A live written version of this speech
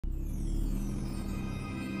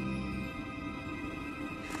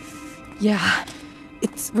Yeah,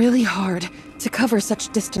 it's really hard to cover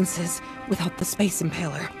such distances without the space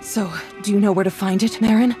impaler. So, do you know where to find it,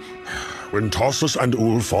 Marin? When Tarsus and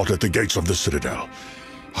Ul fought at the gates of the Citadel,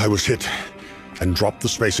 I was hit and dropped the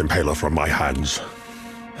space impaler from my hands.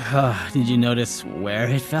 Did you notice where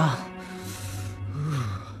it fell?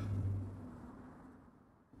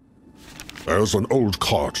 There's an old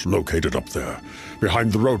cart located up there,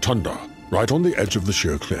 behind the rotunda, right on the edge of the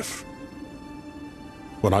sheer cliff.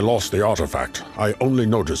 When I lost the artifact, I only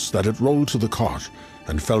noticed that it rolled to the cart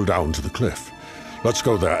and fell down to the cliff. Let's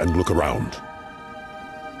go there and look around.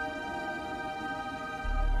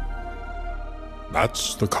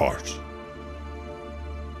 That's the cart.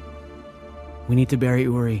 We need to bury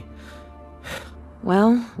Uri.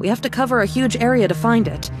 Well, we have to cover a huge area to find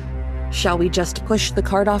it. Shall we just push the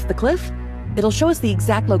cart off the cliff? It'll show us the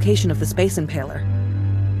exact location of the space impaler.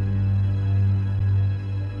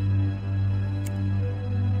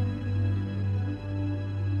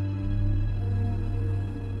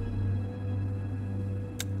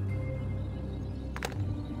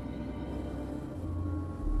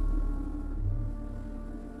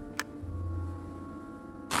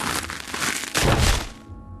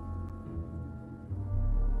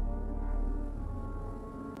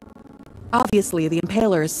 Obviously, the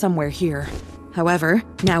impaler is somewhere here. However,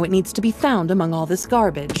 now it needs to be found among all this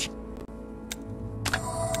garbage.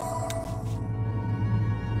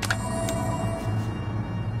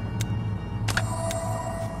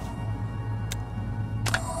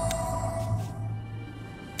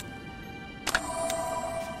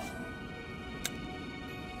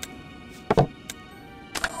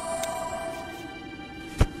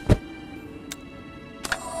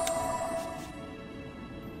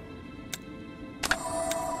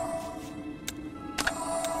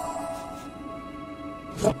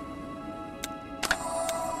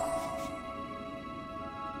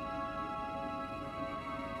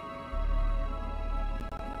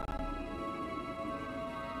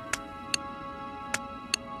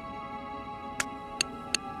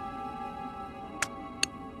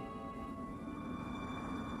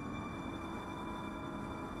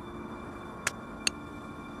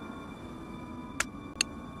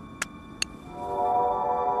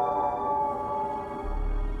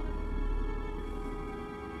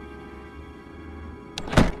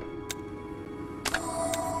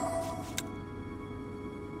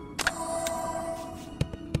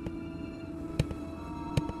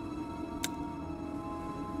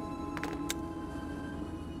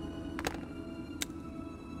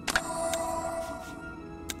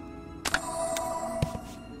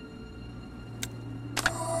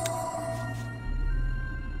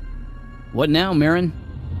 What now, Marin?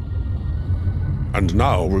 And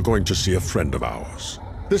now we're going to see a friend of ours.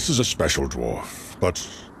 This is a special dwarf, but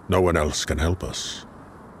no one else can help us.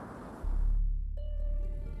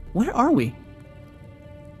 Where are we?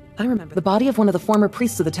 I remember. The body of one of the former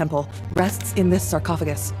priests of the temple rests in this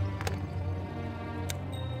sarcophagus.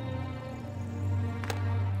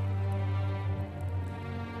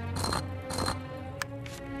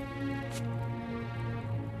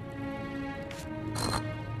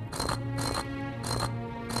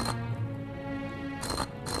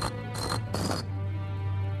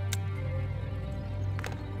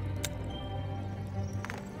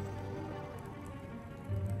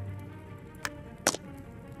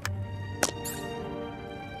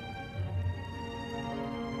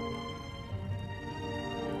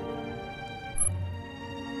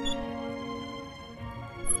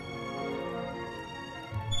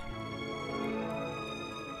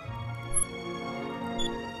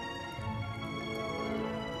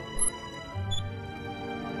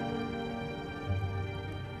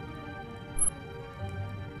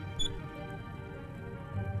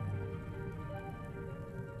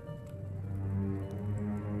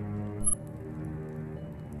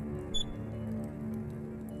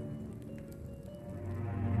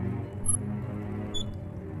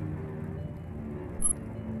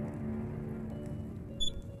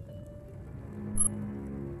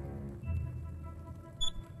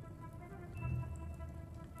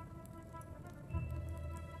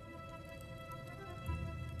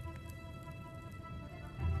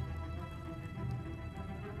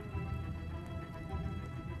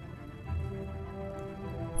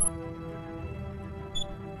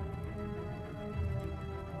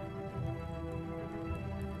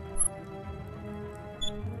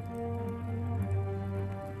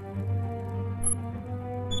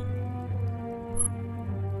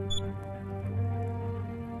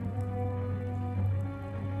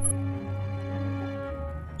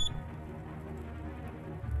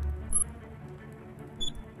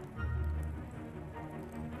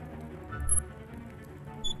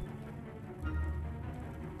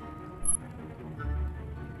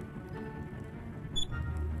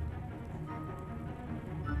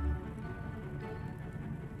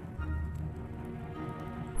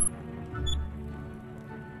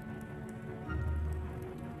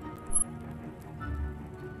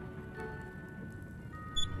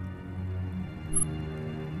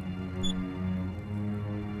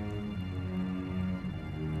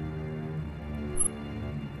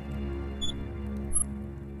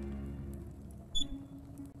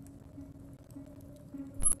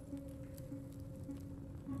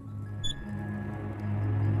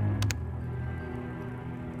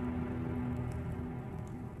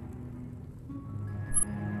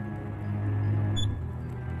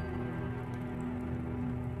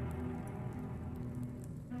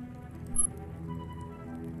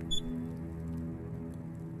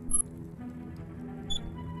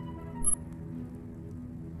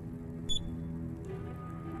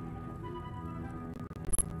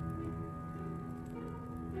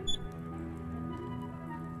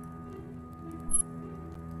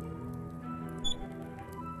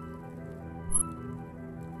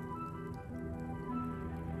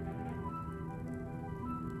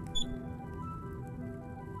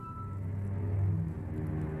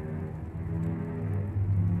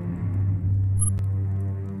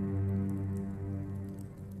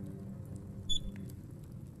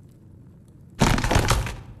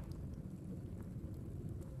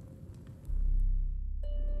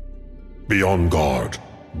 Be on guard.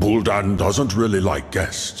 Buldan doesn't really like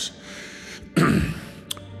guests.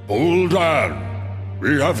 Buldan,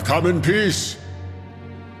 we have come in peace.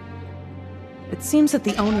 It seems that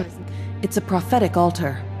the owner is... It's a prophetic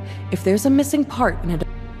altar. If there's a missing part in it...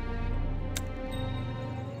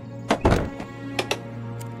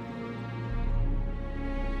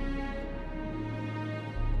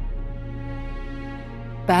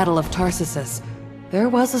 Battle of Tarsus. There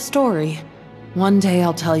was a story. One day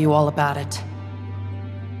I'll tell you all about it.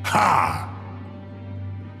 Ha!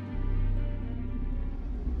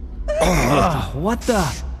 What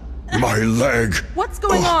the? My leg! What's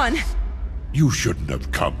going on? You shouldn't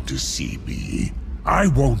have come to see me. I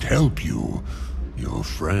won't help you. Your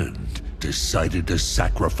friend decided to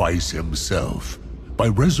sacrifice himself. By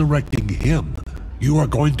resurrecting him, you are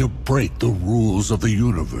going to break the rules of the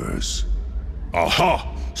universe. Aha!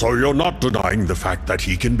 So you're not denying the fact that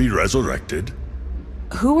he can be resurrected?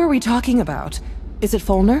 Who are we talking about? Is it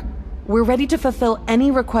Fulner? We're ready to fulfill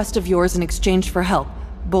any request of yours in exchange for help,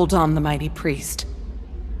 Buldan the Mighty Priest.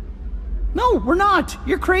 No, we're not.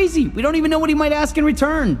 You're crazy. We don't even know what he might ask in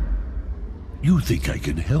return. You think I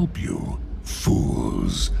can help you?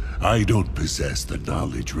 Fools. I don't possess the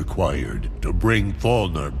knowledge required to bring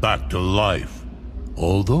Fulner back to life.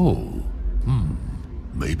 Although,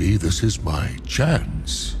 maybe this is my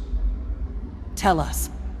chance. Tell us.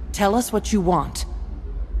 Tell us what you want.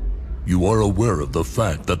 You are aware of the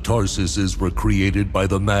fact that Tarsuses were created by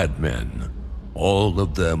the madmen. All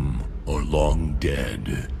of them are long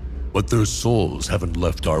dead, but their souls haven't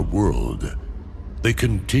left our world. They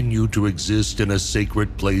continue to exist in a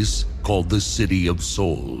sacred place called the City of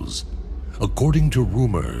Souls. According to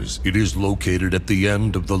rumors, it is located at the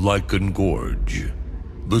end of the Lycan Gorge.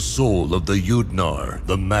 The soul of the Yudnar,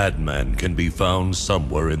 the madman, can be found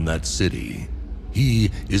somewhere in that city. He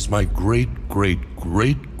is my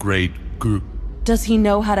great-great-great-great... Does he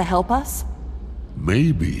know how to help us?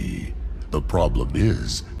 Maybe. The problem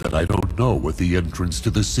is that I don't know what the entrance to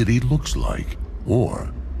the city looks like,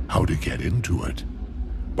 or how to get into it.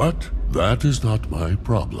 But that is not my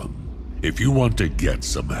problem. If you want to get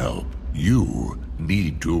some help, you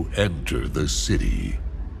need to enter the city.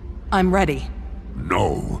 I'm ready.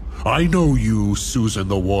 No, I know you, Susan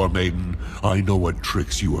the War Maiden. I know what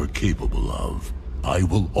tricks you are capable of. I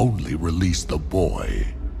will only release the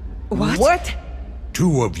boy. What?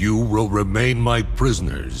 2 of you will remain my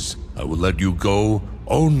prisoners. I will let you go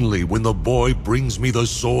only when the boy brings me the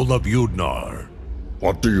soul of Yudnar.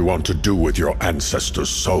 What do you want to do with your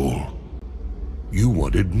ancestor's soul? You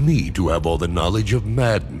wanted me to have all the knowledge of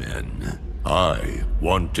madmen. I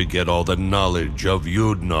want to get all the knowledge of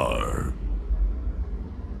Yudnar.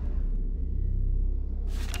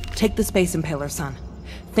 Take the Space Impaler, son.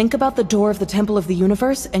 Think about the door of the Temple of the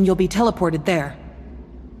Universe, and you'll be teleported there.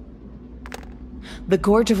 The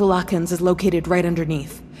Gorge of Ulakans is located right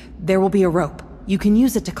underneath. There will be a rope. You can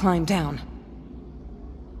use it to climb down.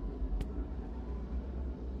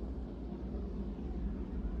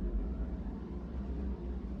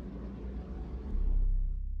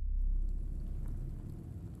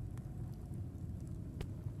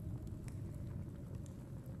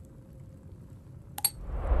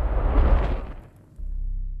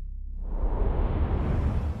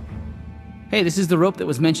 Hey, this is the rope that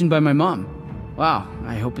was mentioned by my mom. Wow,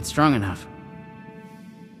 I hope it's strong enough.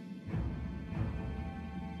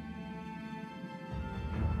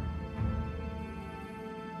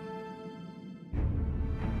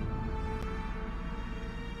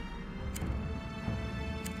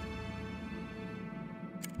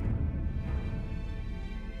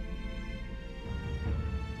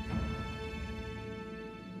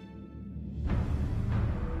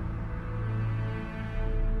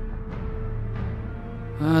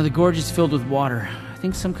 The gorge is filled with water. I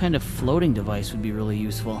think some kind of floating device would be really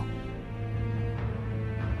useful.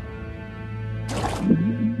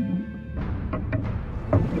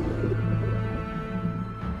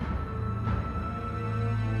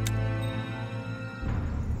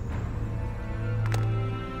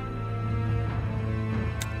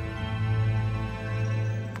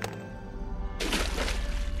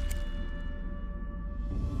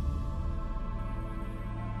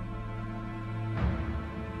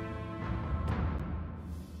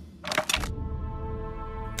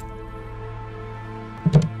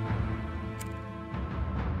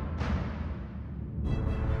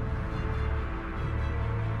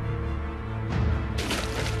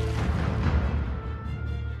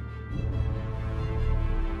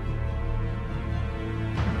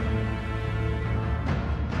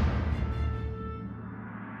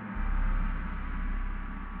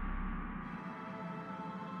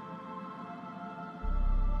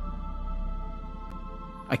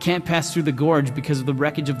 I can't pass through the gorge because of the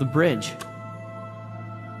wreckage of the bridge.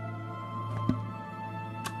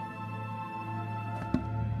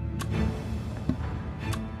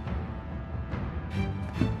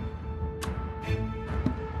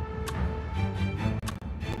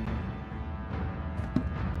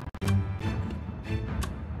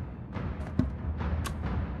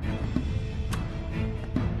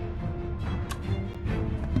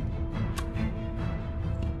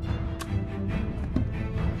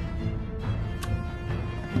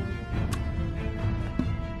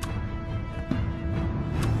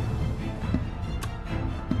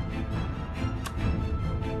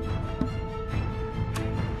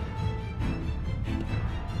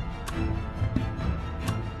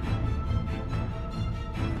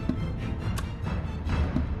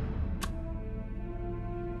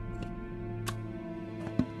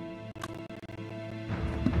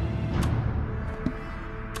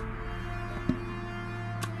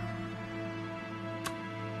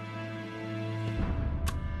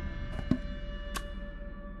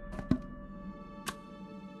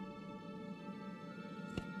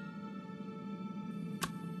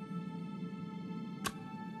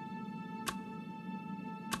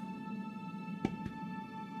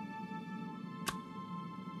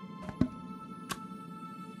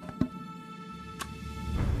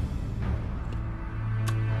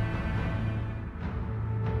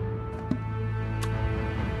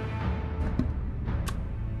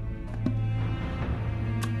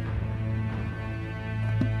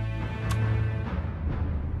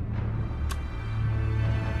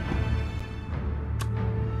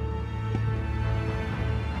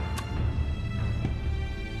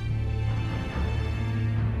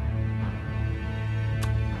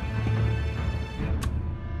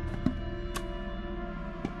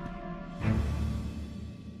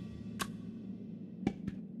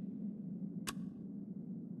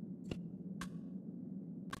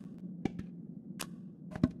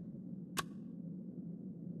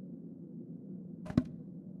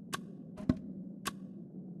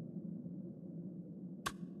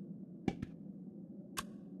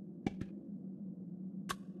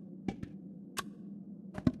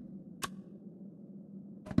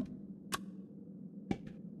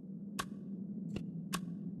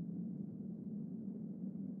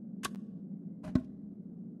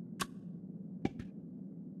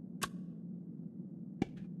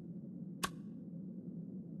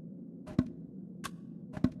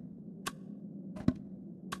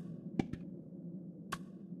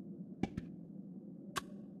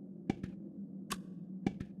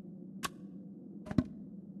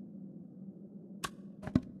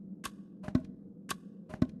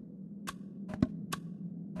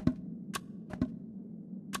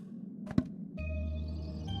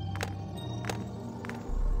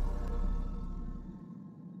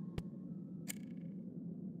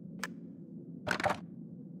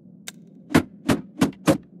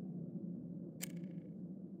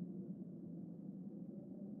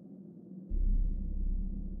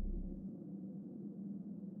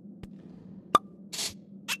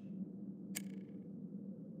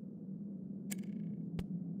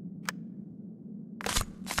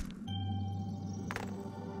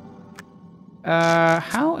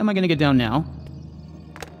 How am I gonna get down now?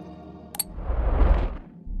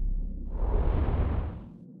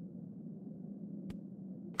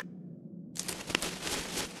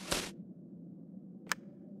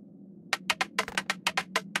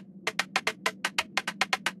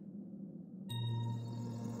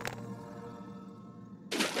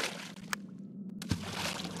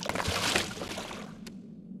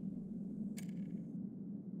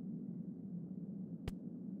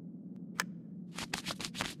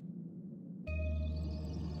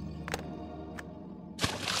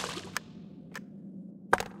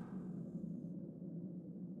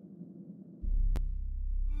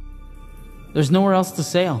 There's nowhere else to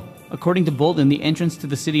sail. According to Bolden, the entrance to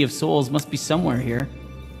the City of Souls must be somewhere here.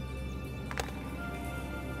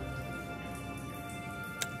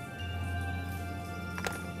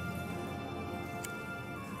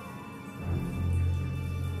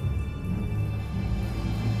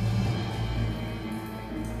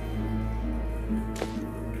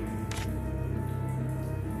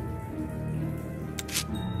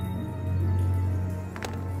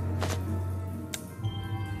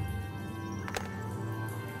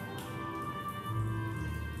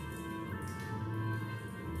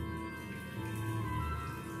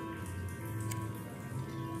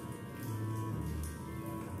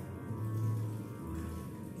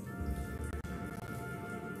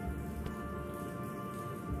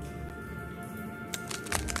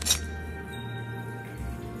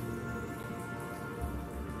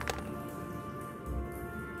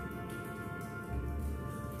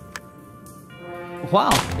 wow,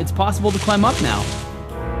 it's possible to climb up now.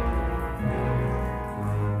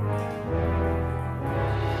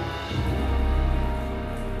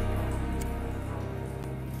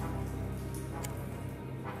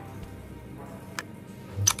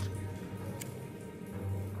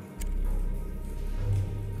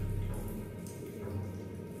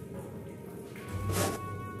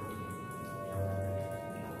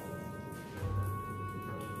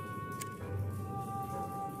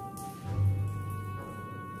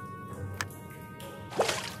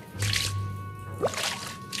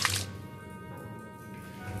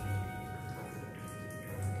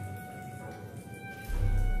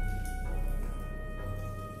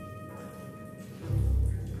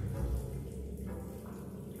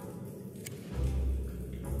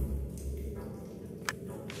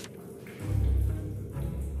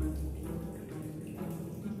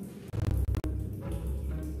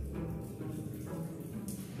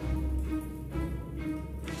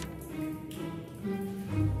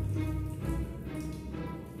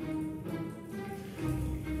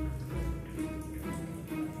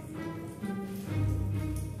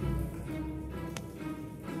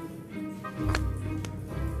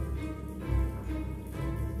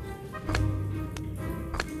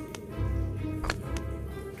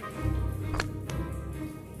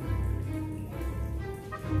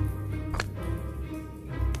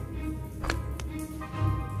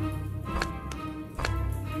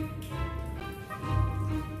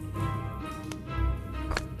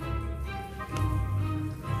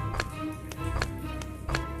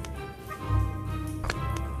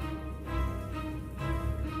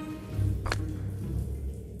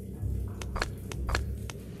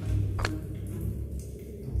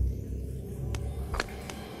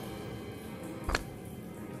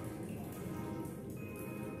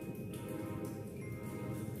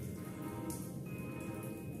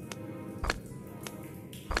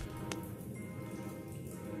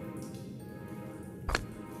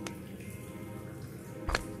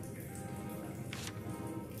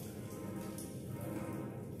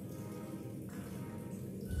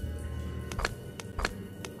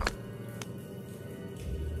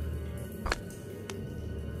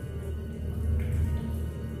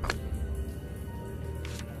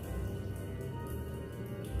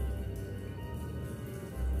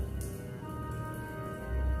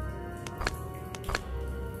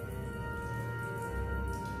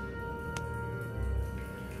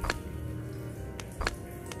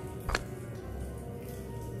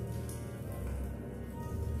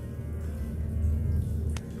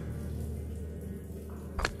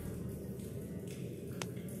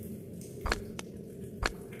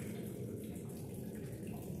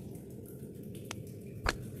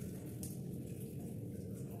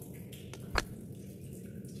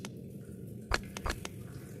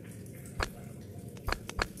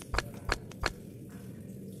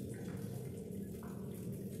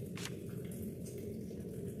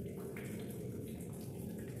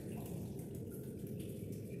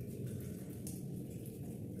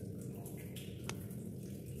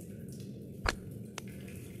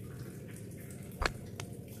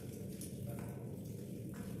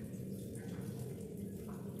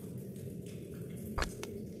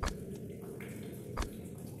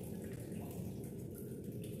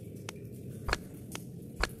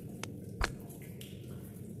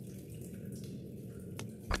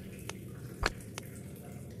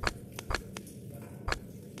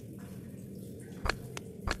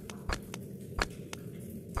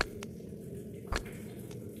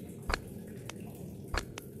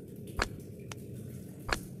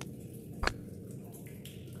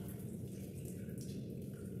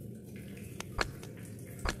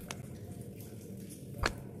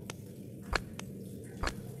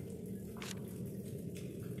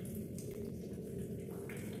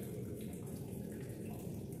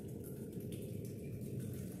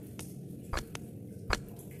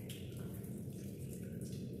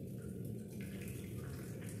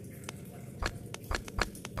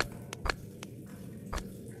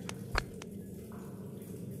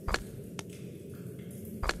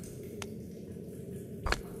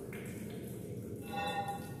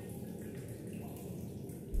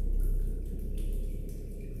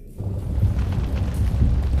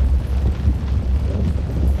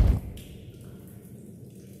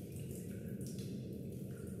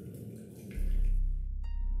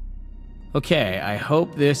 Okay, I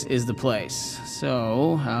hope this is the place.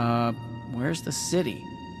 So, where's the city?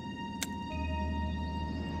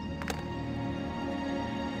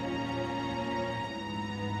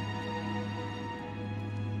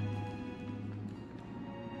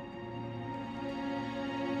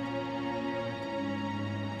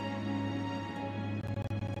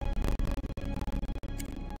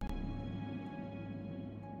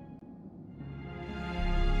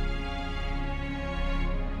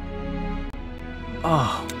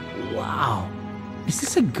 Oh, wow. Is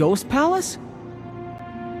this a ghost palace?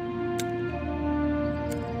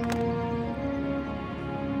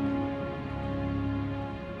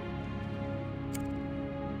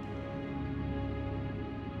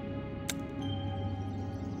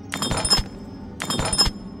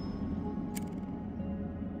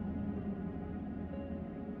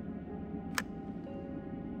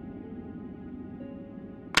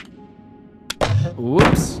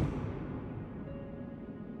 Whoops.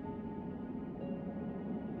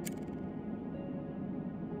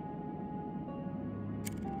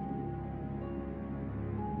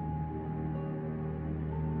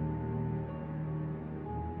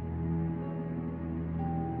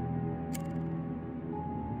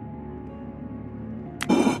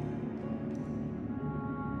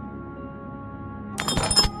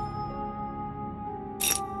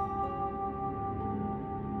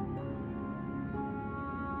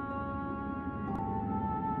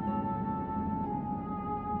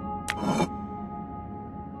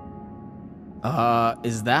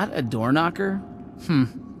 Is that a door knocker?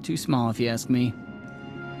 Too small if you ask me.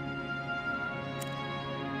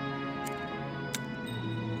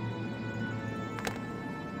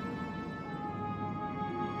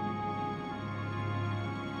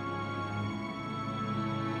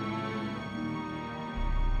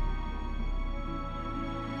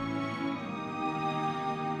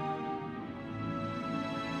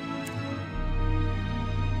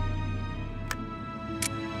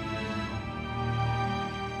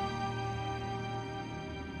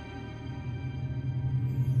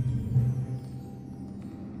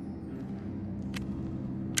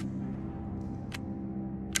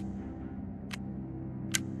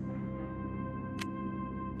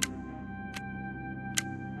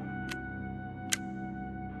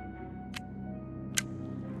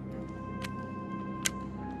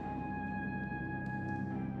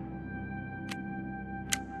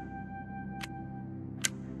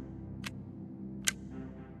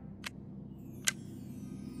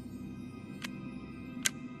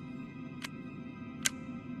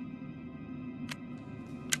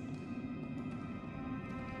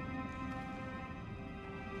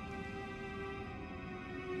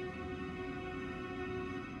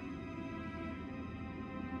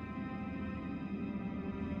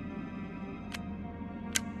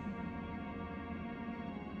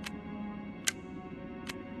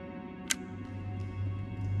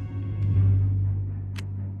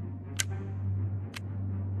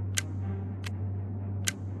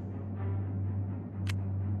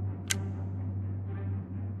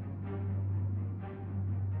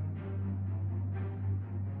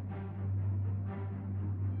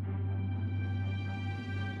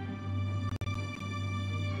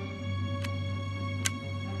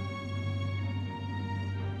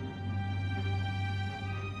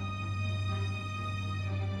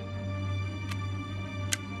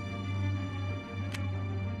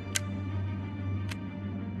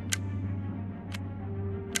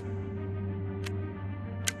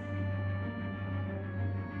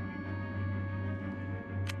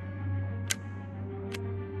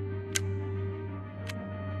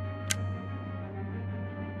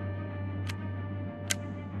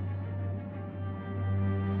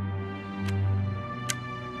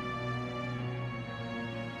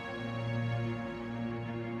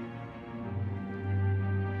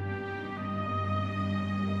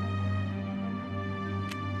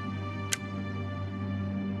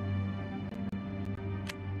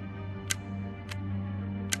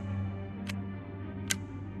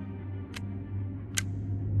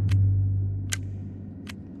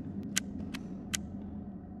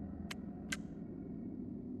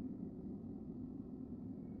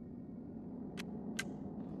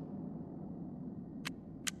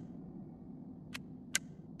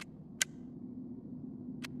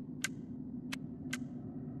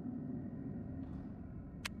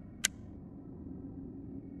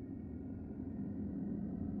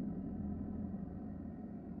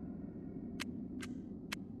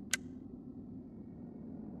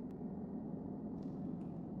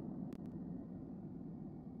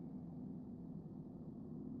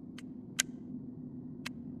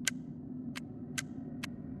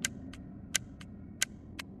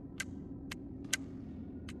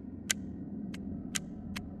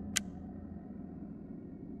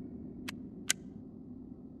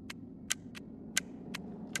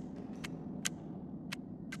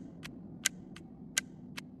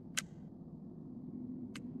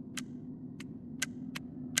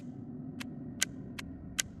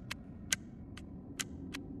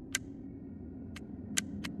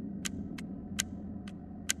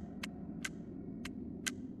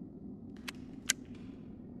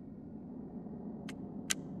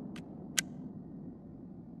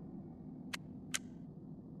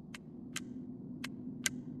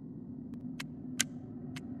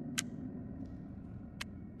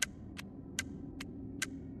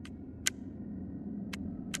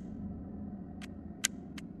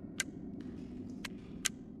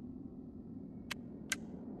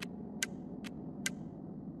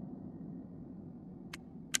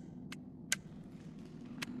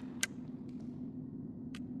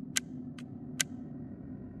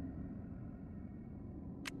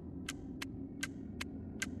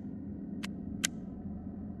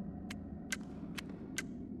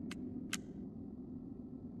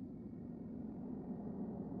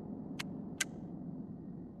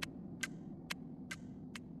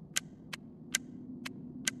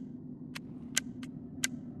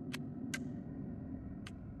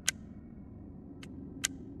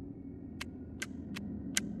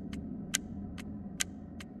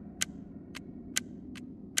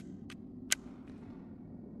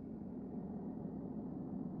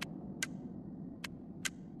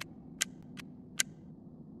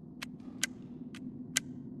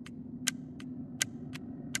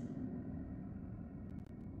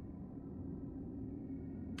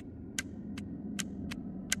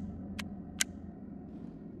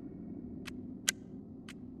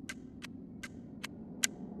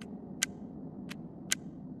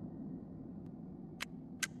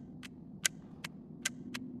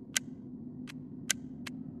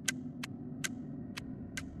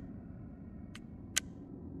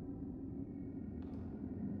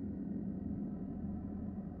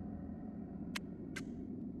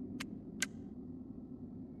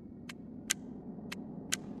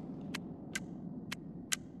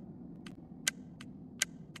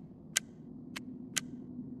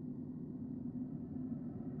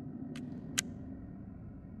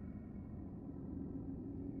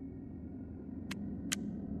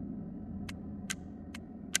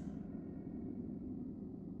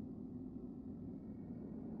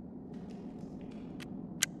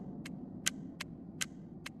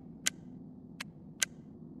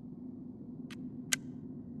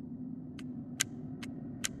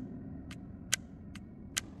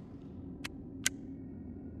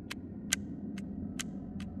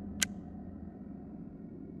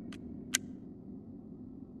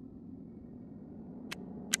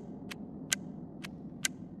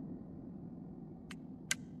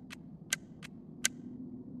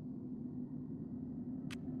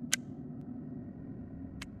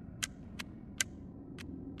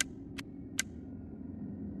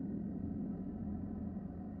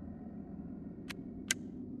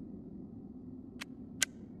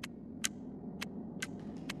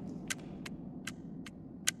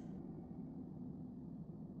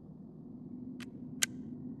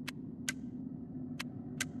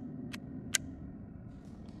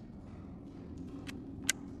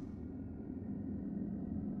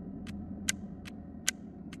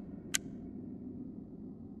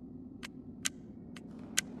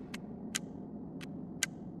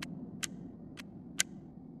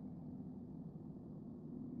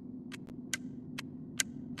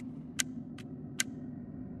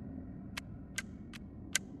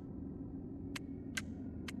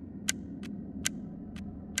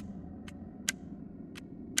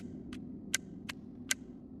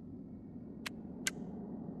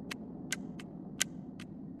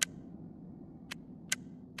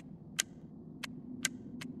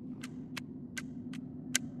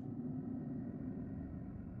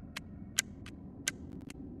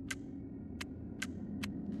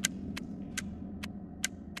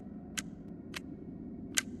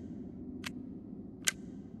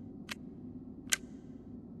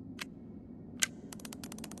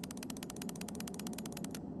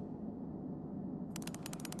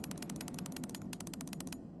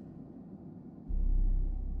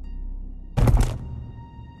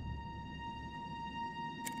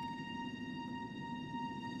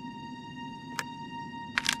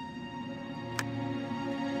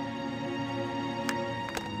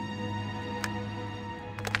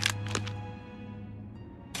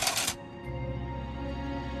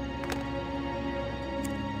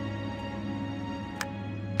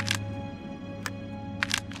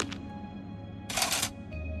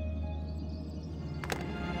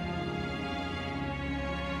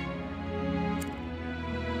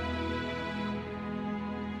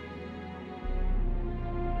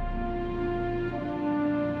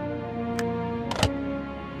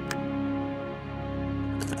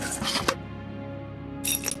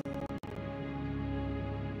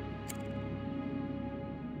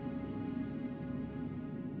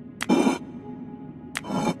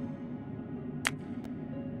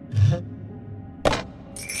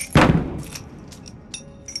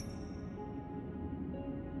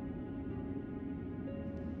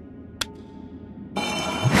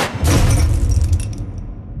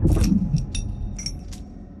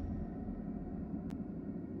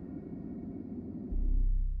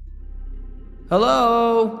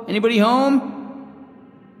 Hello? Anybody home?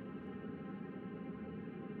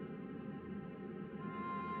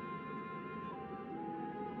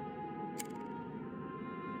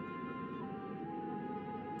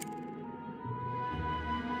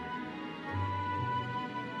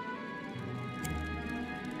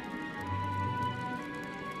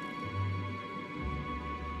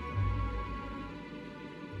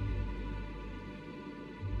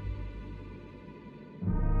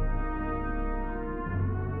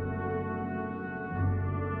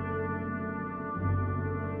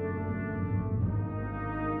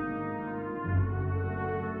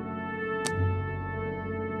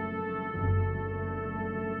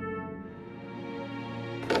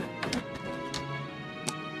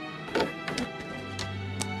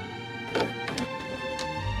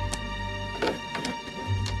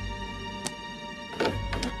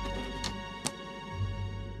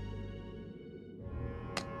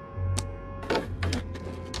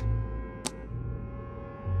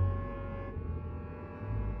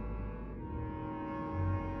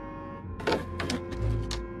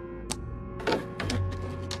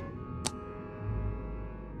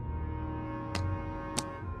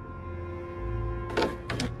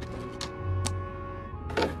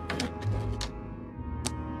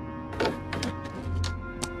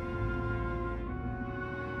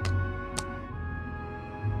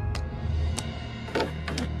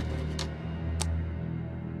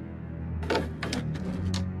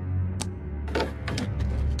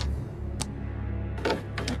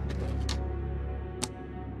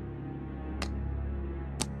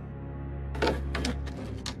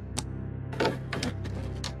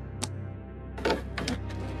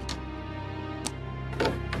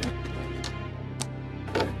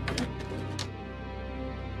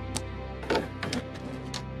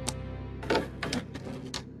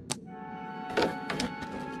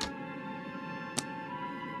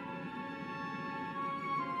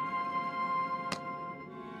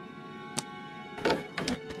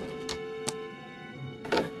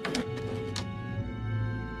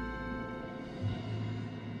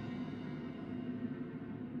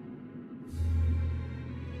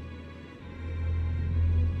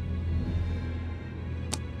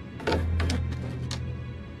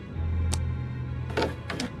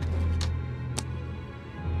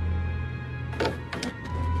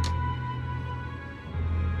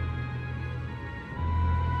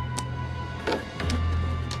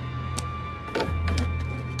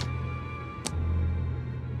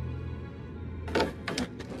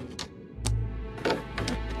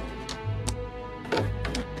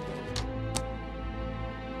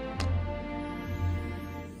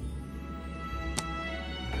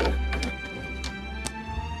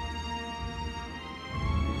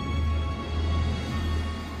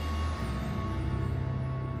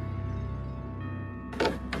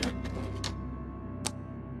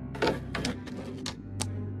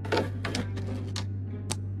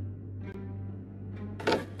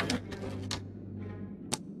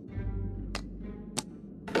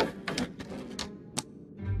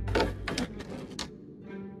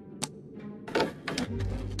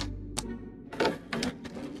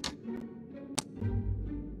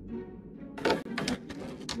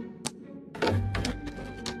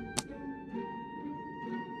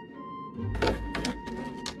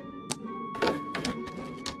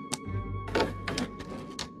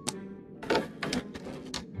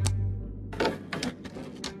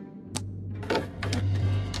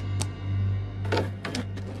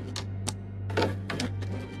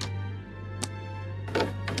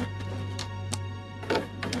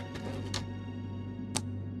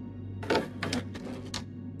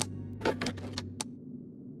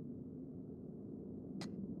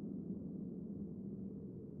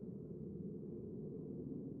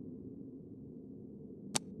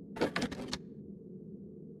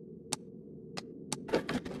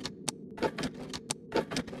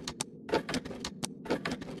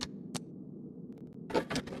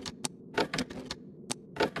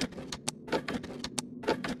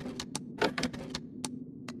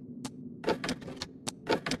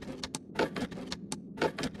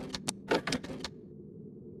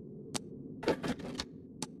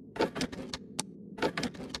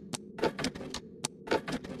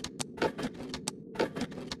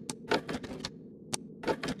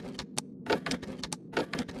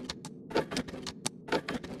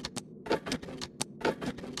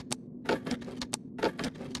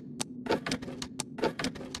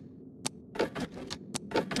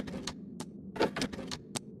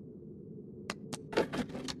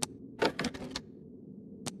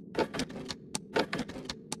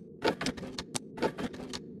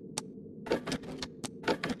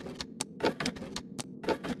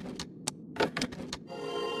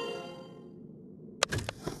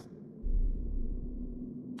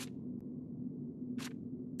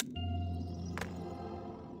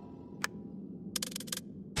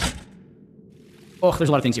 Oh, there's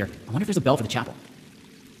a lot of things here. I wonder if there's a bell for the chapel.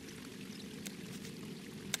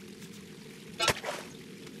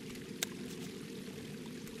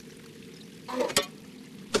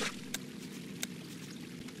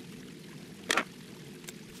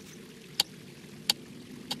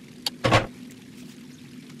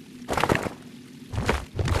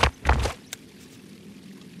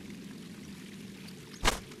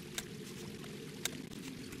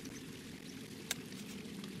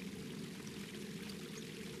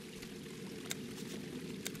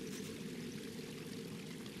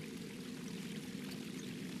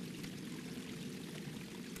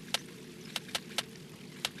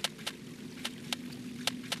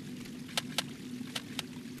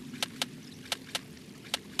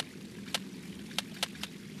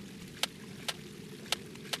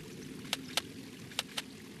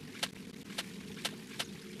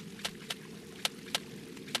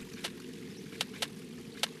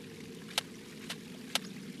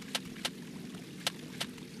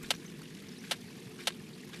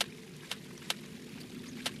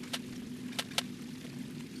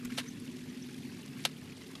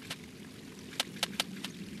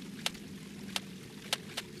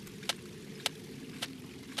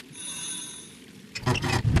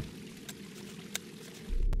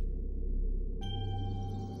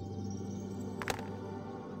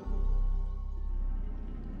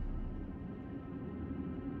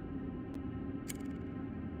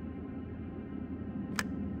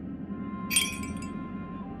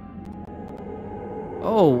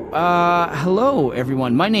 Hello,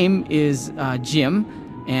 everyone. My name is Jim,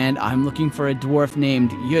 and I'm looking for a dwarf named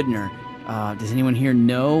Yudner. Does anyone here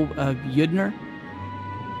know Yudner?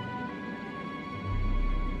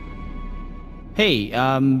 Hey,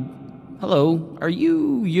 hello. Are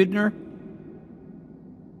you Yudner?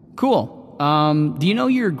 Cool. Do you know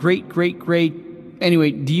your great...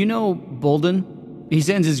 Anyway, do you know Bolden? He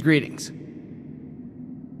sends his greetings.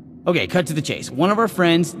 Okay, cut to the chase. One of our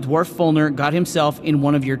friends, Dwarf Fulner, got himself in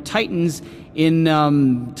one of your titans in,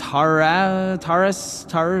 Tarsus?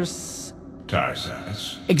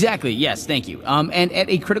 Exactly, yes, thank you. And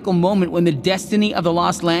at a critical moment when the destiny of the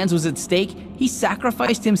Lost Lands was at stake, he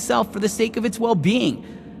sacrificed himself for the sake of its well-being.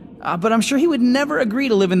 But I'm sure he would never agree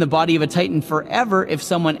to live in the body of a titan forever if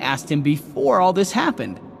someone asked him before all this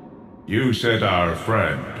happened. You said our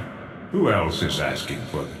friend. Who else is asking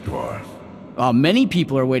for the dwarf? Many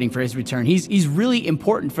people are waiting for his return. He's really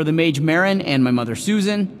important for the mage Marin and my mother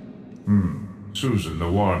Susan. Susan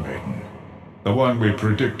the War Maiden. The one we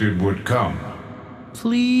predicted would come.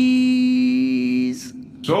 Please?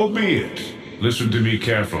 So be it. Listen to me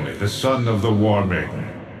carefully. The son of the War Maiden.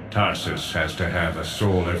 Tarsus has to have a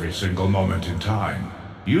soul every single moment in time.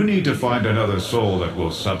 You need to find another soul that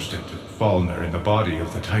will substitute Fulner in the body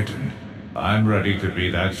of the Titan. I'm ready to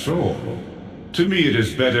be that soul. To me, it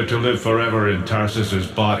is better to live forever in Tarsus's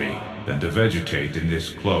body than to vegetate in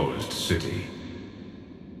this closed city.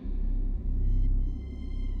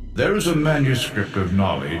 There is a manuscript of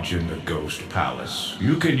knowledge in the Ghost Palace.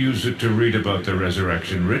 You can use it to read about the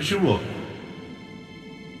resurrection ritual.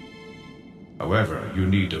 However, you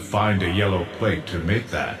need to find a yellow plate to make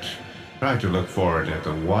that. Try to look for it at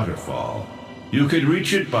the waterfall. You can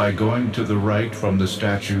reach it by going to the right from the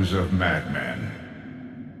statues of madmen.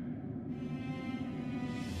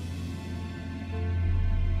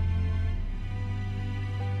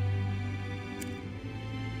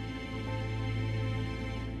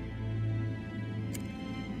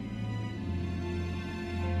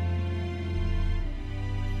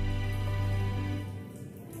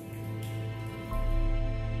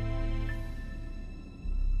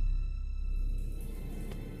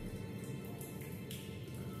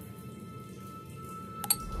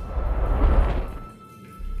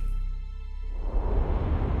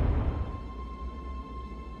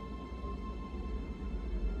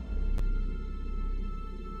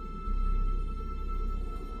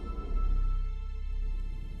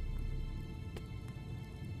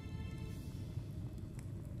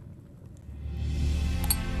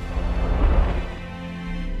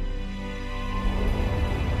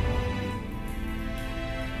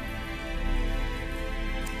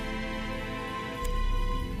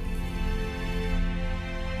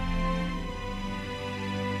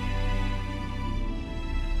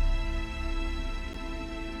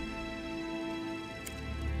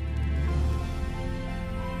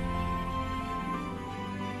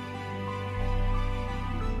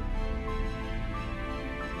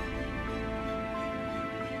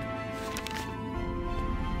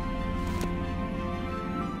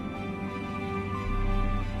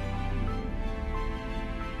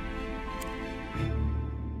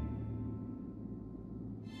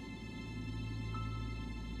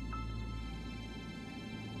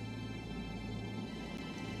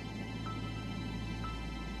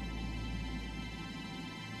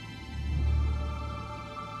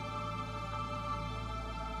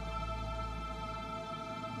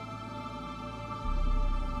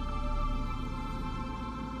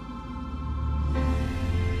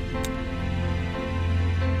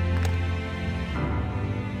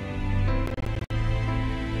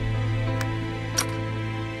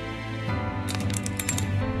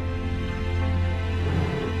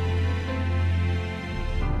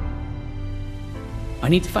 I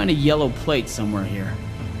need to find a yellow plate somewhere here.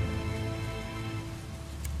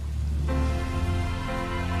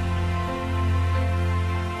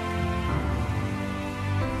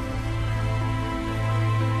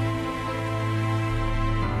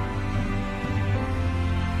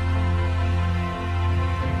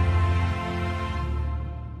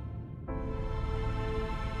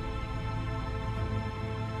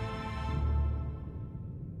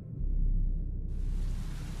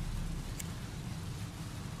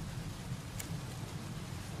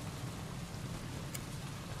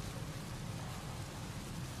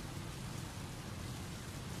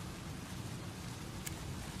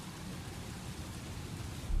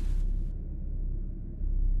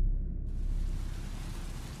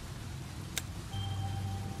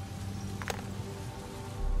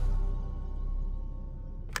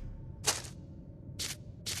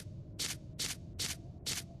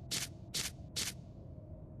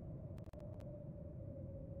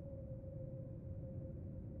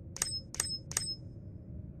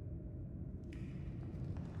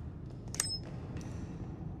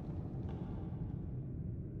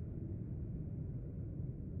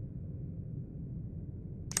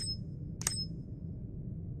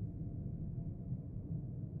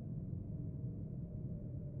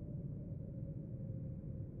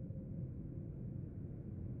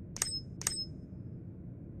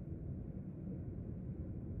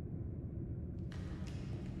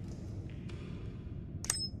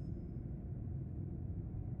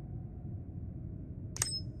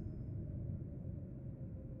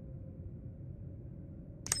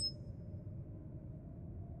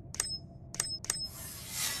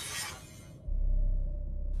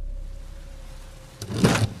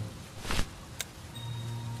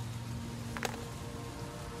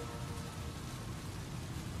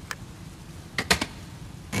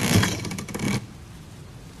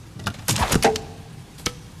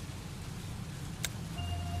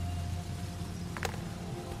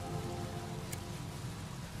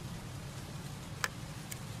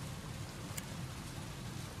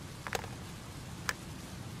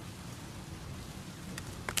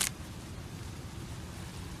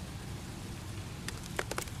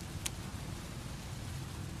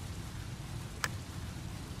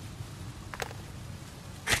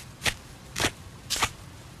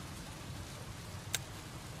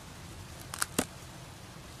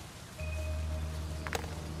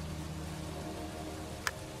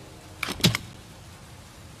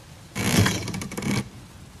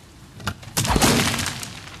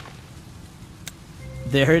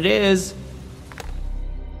 There it is.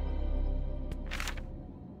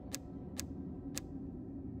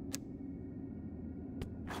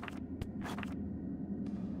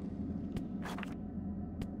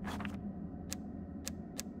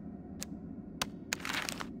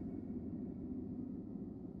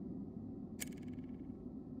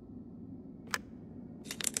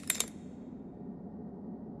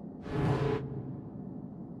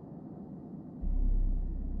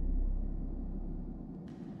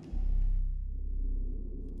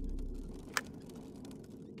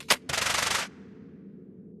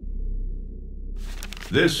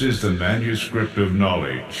 This is the manuscript of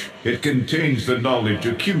knowledge. It contains the knowledge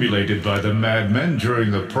accumulated by the madmen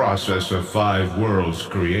during the process of 5 worlds'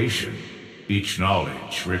 creation. Each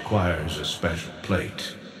knowledge requires a special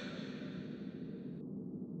plate.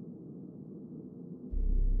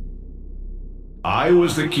 I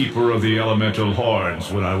was the keeper of the elemental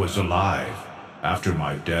horns when I was alive. After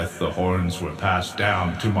my death, the horns were passed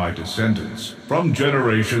down to my descendants, from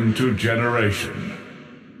generation to generation.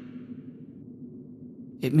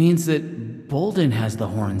 It means that Bolden has the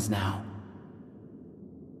horns now.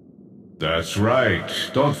 That's right.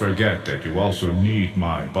 Don't forget that you also need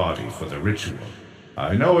my body for the ritual.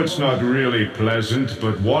 I know it's not really pleasant,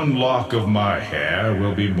 but 1 lock of my hair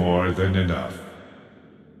will be more than enough.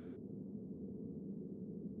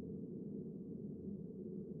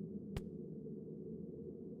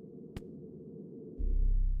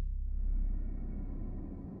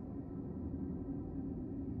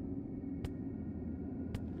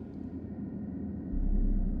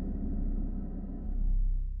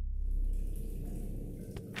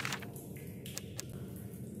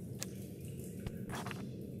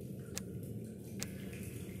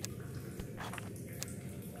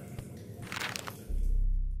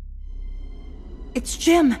 It's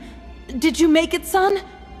Jim. Did you make it, son?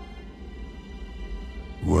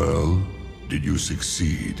 Well, did you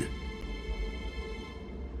succeed?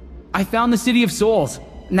 I found the City of Souls.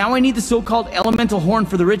 Now I need the so-called elemental horn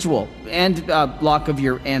for the ritual, and a lock of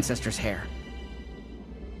your ancestors' hair.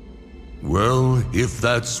 Well, if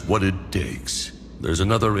that's what it takes, there's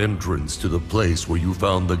another entrance to the place where you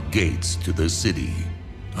found the gates to the city.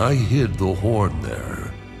 I hid the horn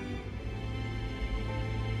there.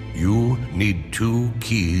 You need 2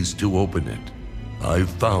 keys to open it. I've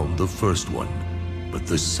found the first one, but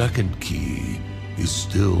the second key is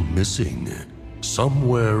still missing.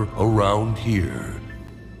 Somewhere around here.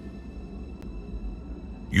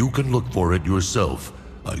 You can look for it yourself.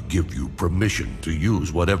 I give you permission to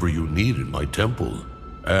use whatever you need in my temple.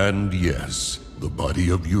 And yes, the body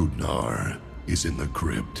of Yudnar is in the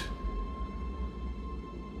crypt.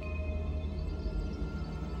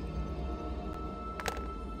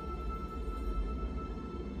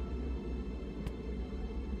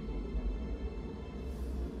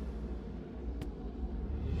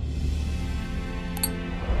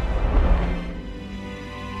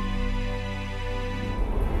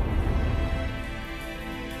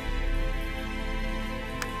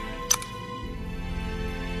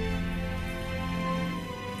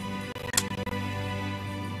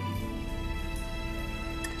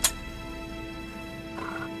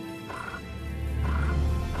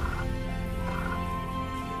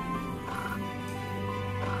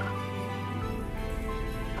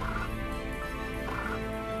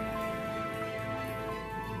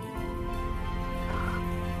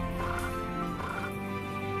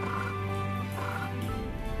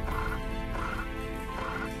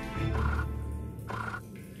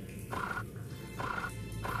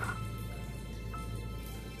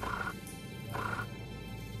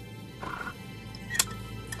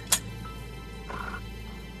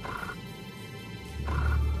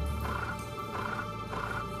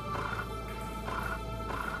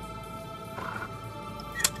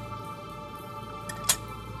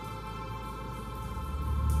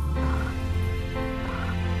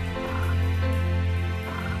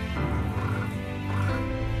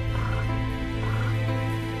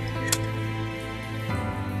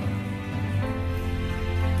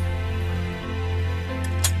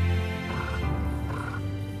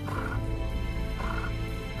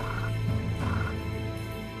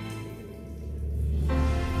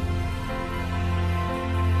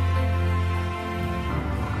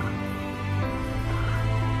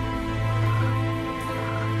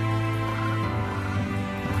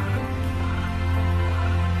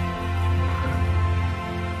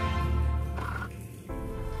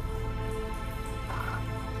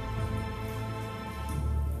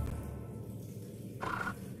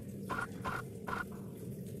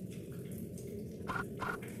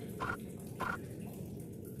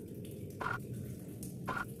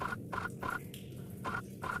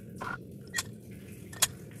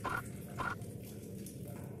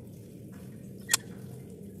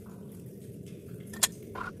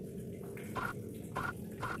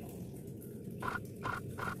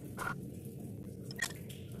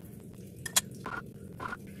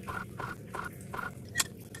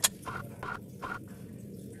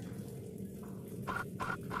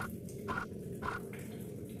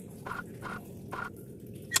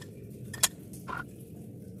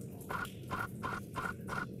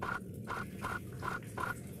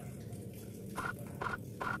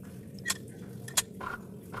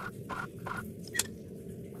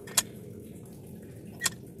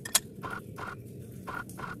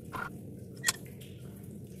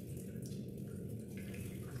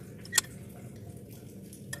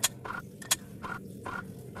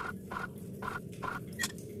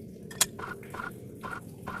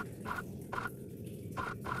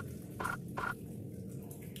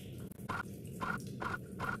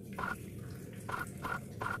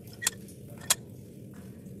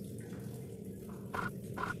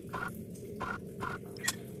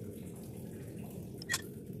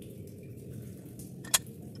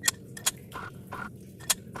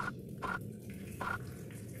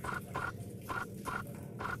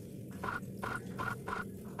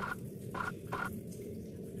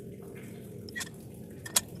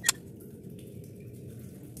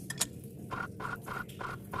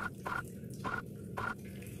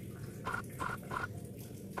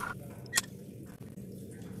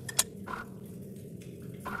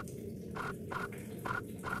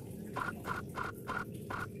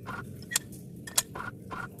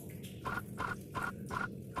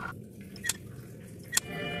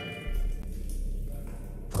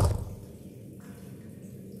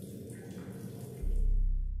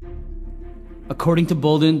 According to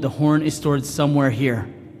Bolden, the horn is stored somewhere here.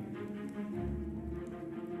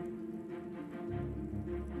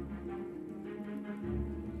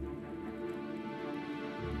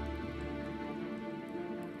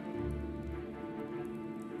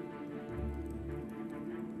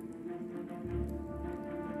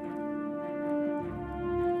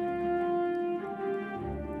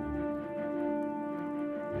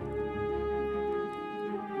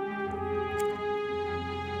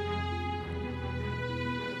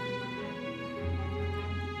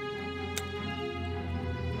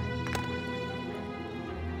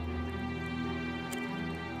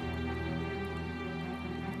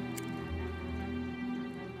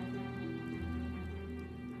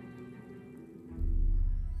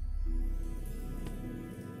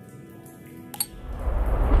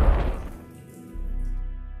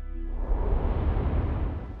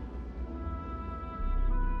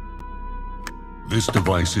 This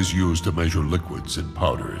device is used to measure liquids and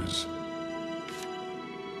powders.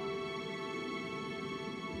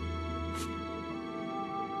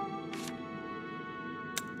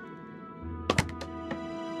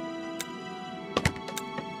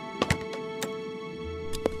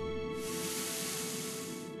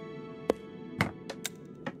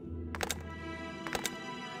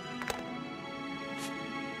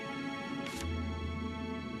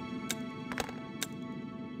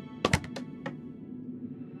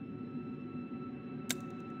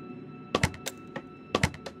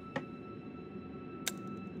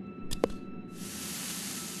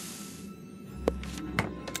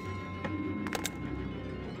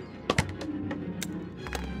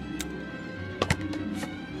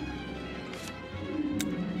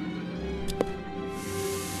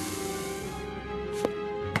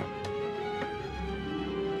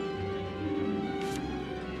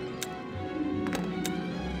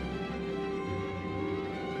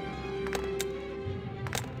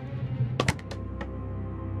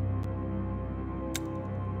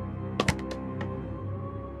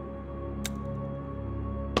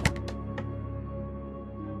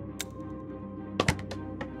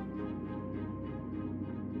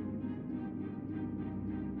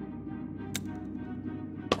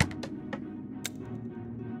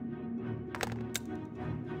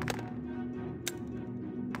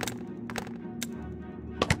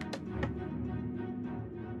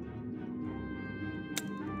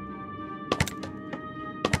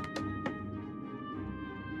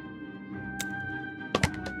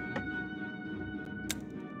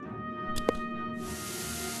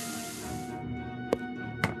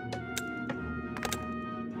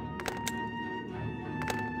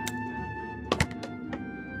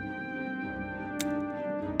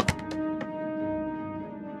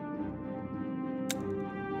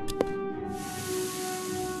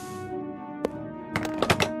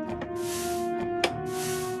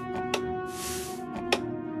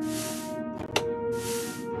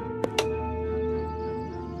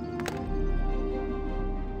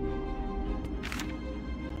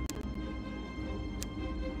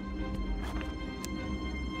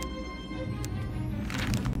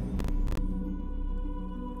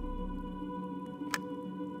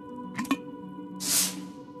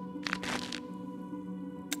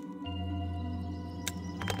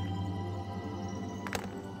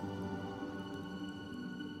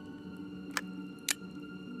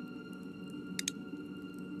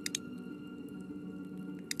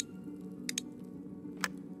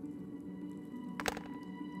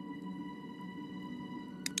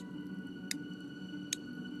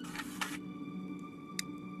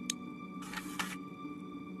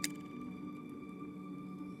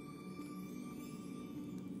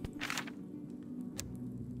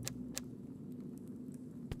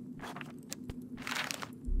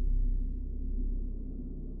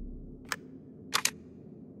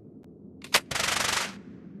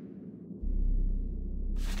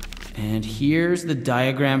 And here's the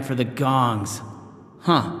diagram for the gongs.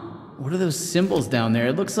 Huh. What are those symbols down there?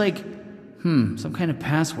 It looks like, some kind of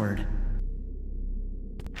password.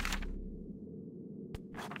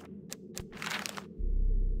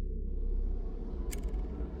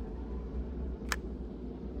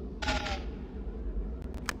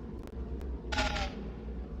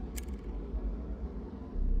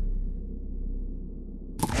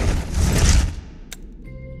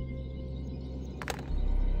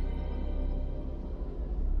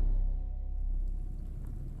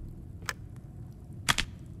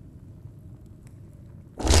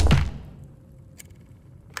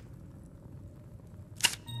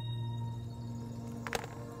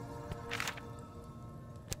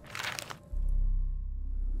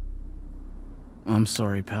 I'm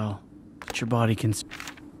sorry, pal. But your body can...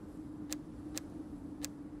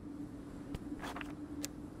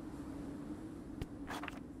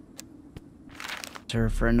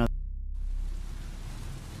 serve for another...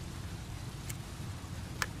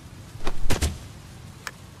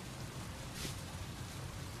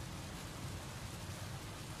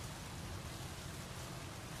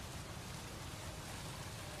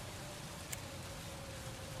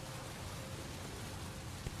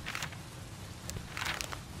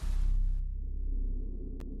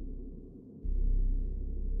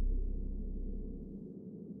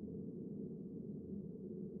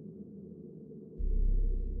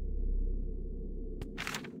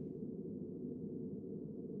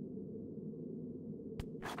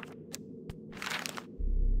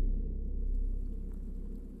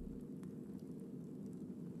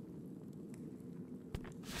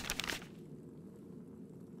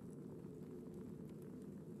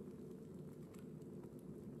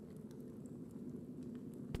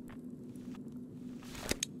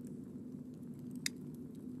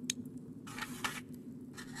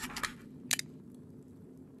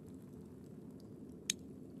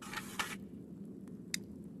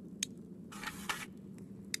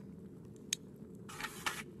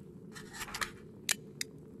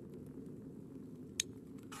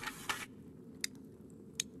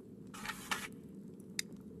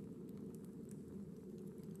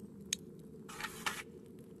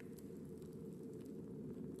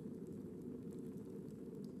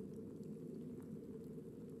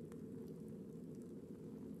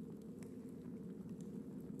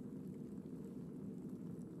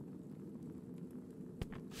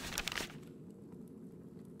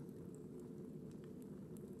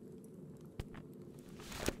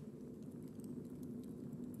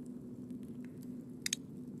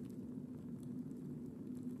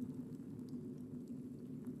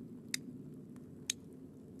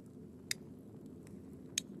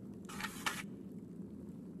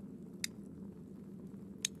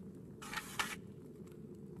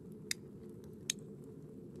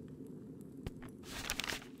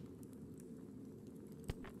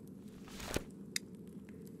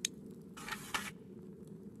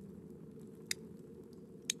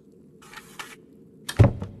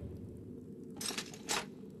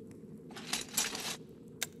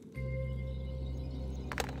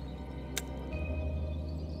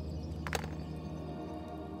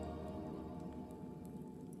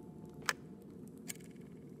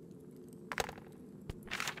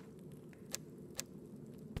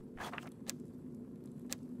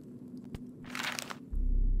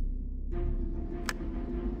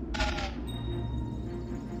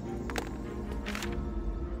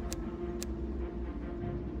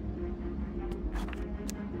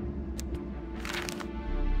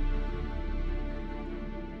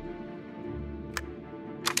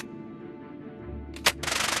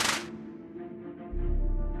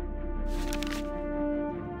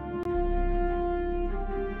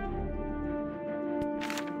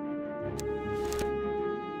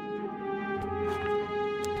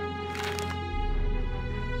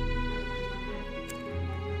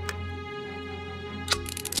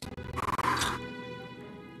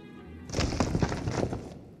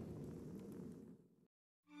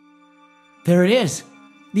 There it is!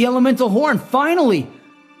 The elemental horn, finally!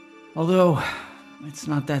 Although, it's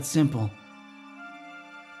not that simple.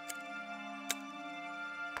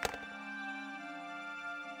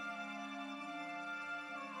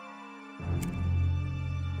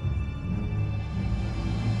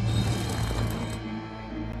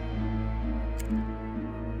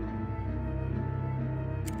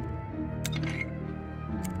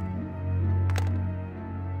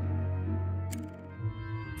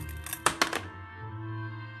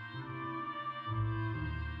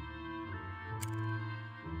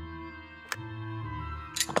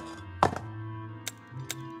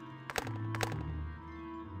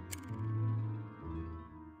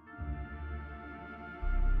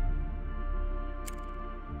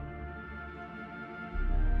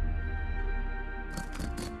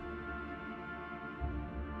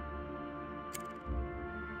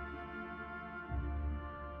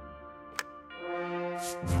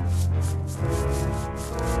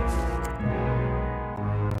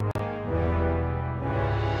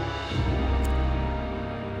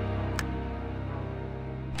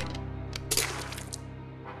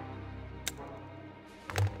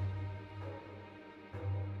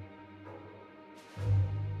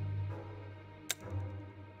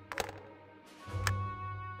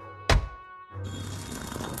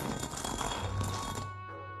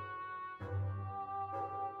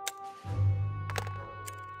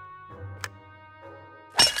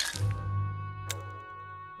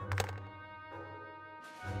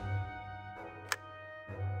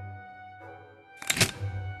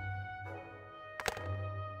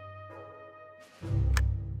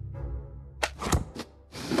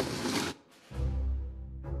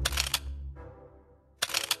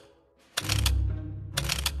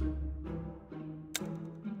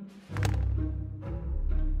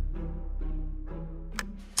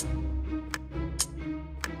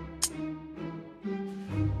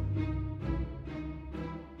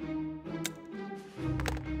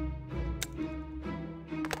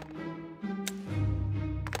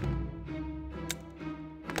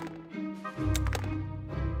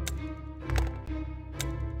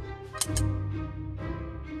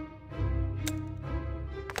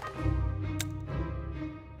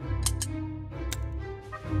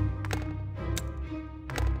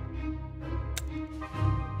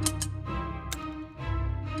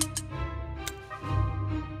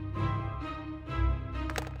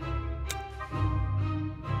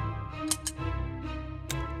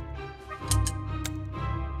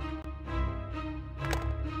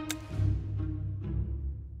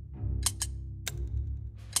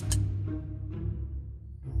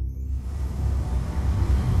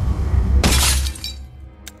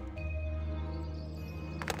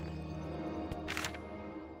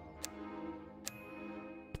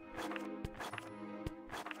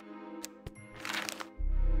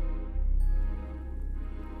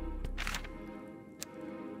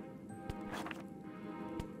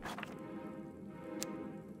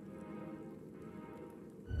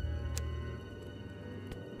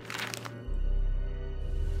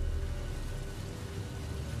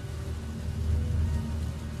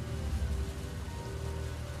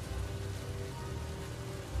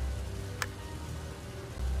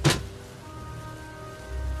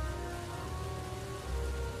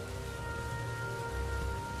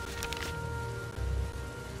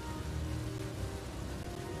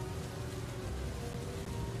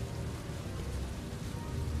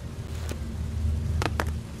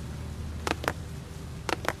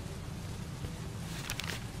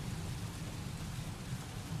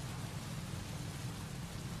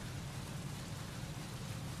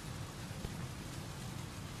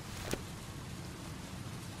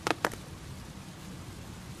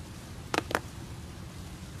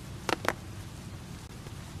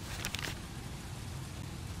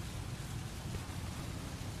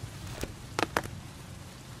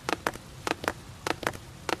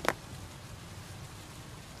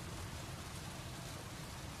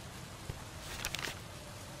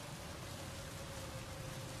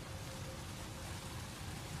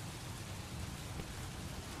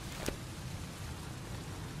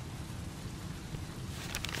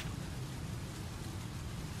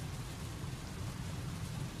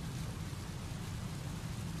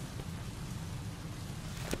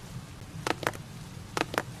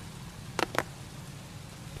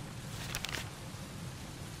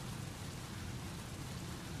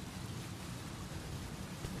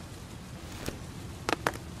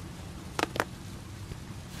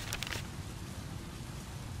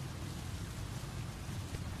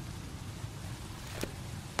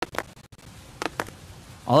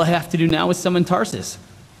 All I have to do now is summon Tarsus.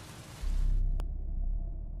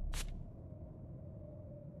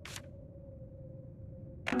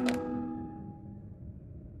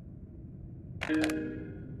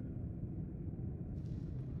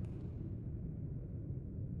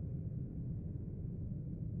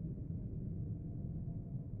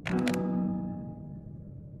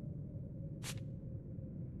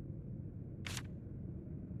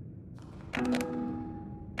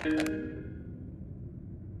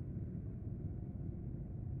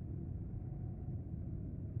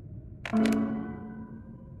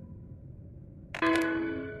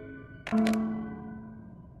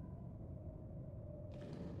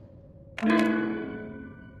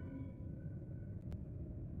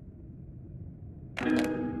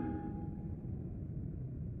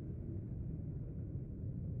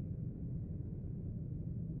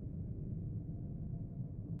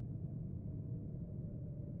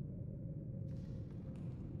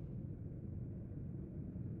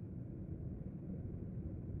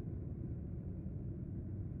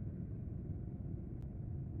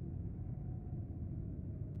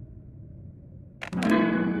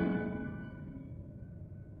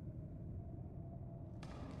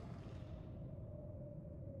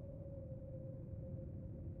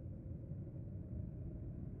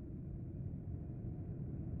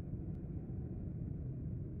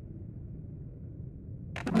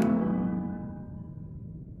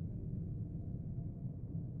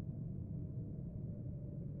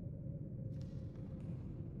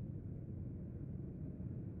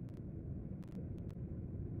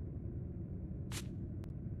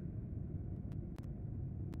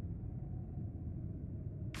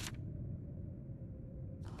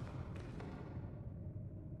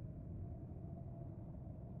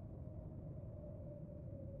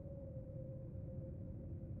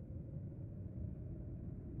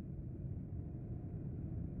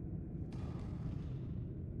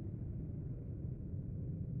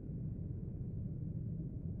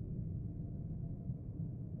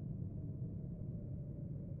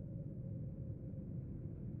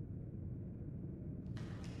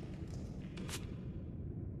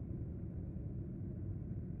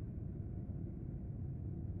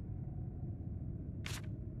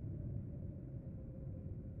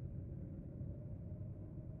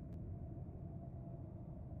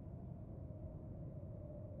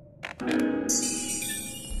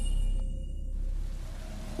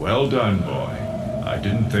 Well done, boy. I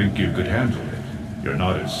didn't think you could handle it. You're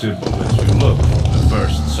not as simple as you look at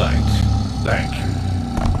first sight. Thank you.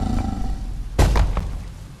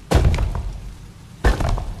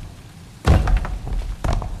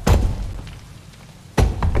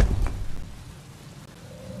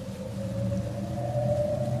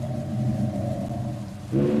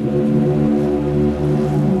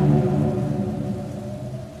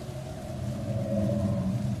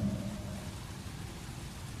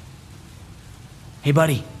 Hey,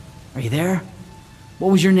 buddy. Are you there?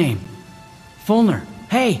 What was your name? Fulner.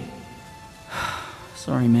 Hey!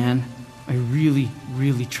 Sorry, man. I really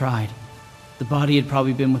tried. The body had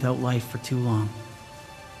probably been without life for too long.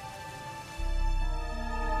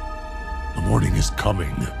 The morning is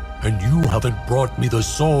coming, and you haven't brought me the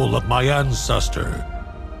soul of my ancestor.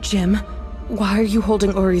 Jim, why are you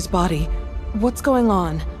holding Uri's body? What's going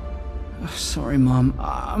on? Sorry, Mom.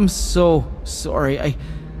 I'm so sorry. I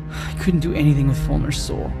couldn't do anything with Fulner's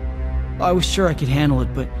soul. I was sure I could handle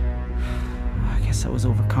it, but I guess I was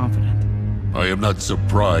overconfident. I am not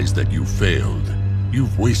surprised that you failed.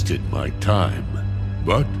 You've wasted my time.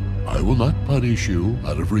 But I will not punish you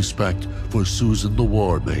out of respect for Susan the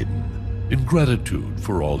War Maiden. In gratitude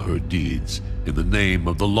for all her deeds, in the name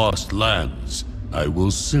of the Lost Lands, I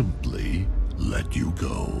will simply let you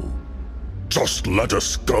go. Just let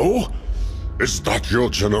us go? Is that your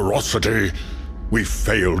generosity? We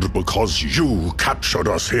failed because you captured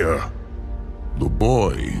us here. The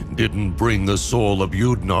boy didn't bring the soul of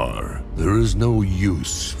Yudnar. There is no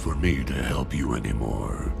use for me to help you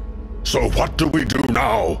anymore. So what do we do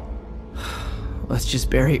now? Let's just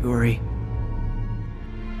bury Uri.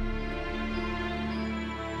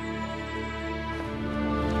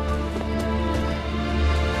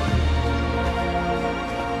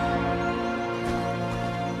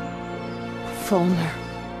 Fulner.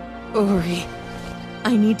 Uri.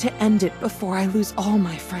 I need to end it before I lose all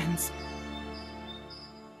my friends.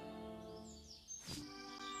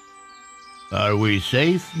 Are we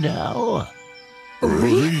safe now?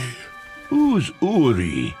 Uri? Who's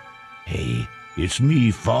Uri? Hey, it's me,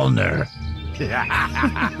 Fulner.